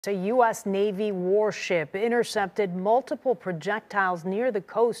A U.S. Navy warship intercepted multiple projectiles near the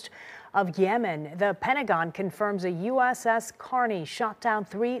coast of Yemen. The Pentagon confirms a USS Carney shot down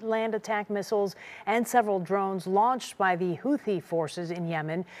 3 land attack missiles and several drones launched by the Houthi forces in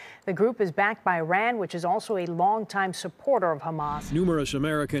Yemen. The group is backed by Iran, which is also a longtime supporter of Hamas. Numerous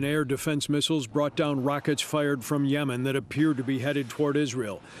American air defense missiles brought down rockets fired from Yemen that appeared to be headed toward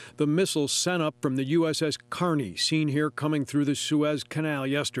Israel. The missiles sent up from the USS Carney, seen here coming through the Suez Canal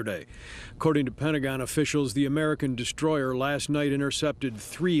yesterday. According to Pentagon officials, the American destroyer last night intercepted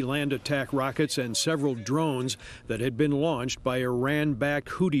 3 land attack rockets and several drones that had been launched by Iran-backed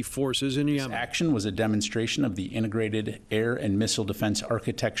Houthi forces in Yemen. This action was a demonstration of the integrated air and missile defense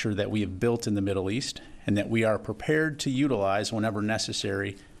architecture that we have built in the Middle East and that we are prepared to utilize whenever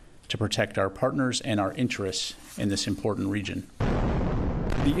necessary to protect our partners and our interests in this important region.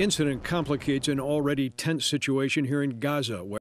 The incident complicates an already tense situation here in Gaza, where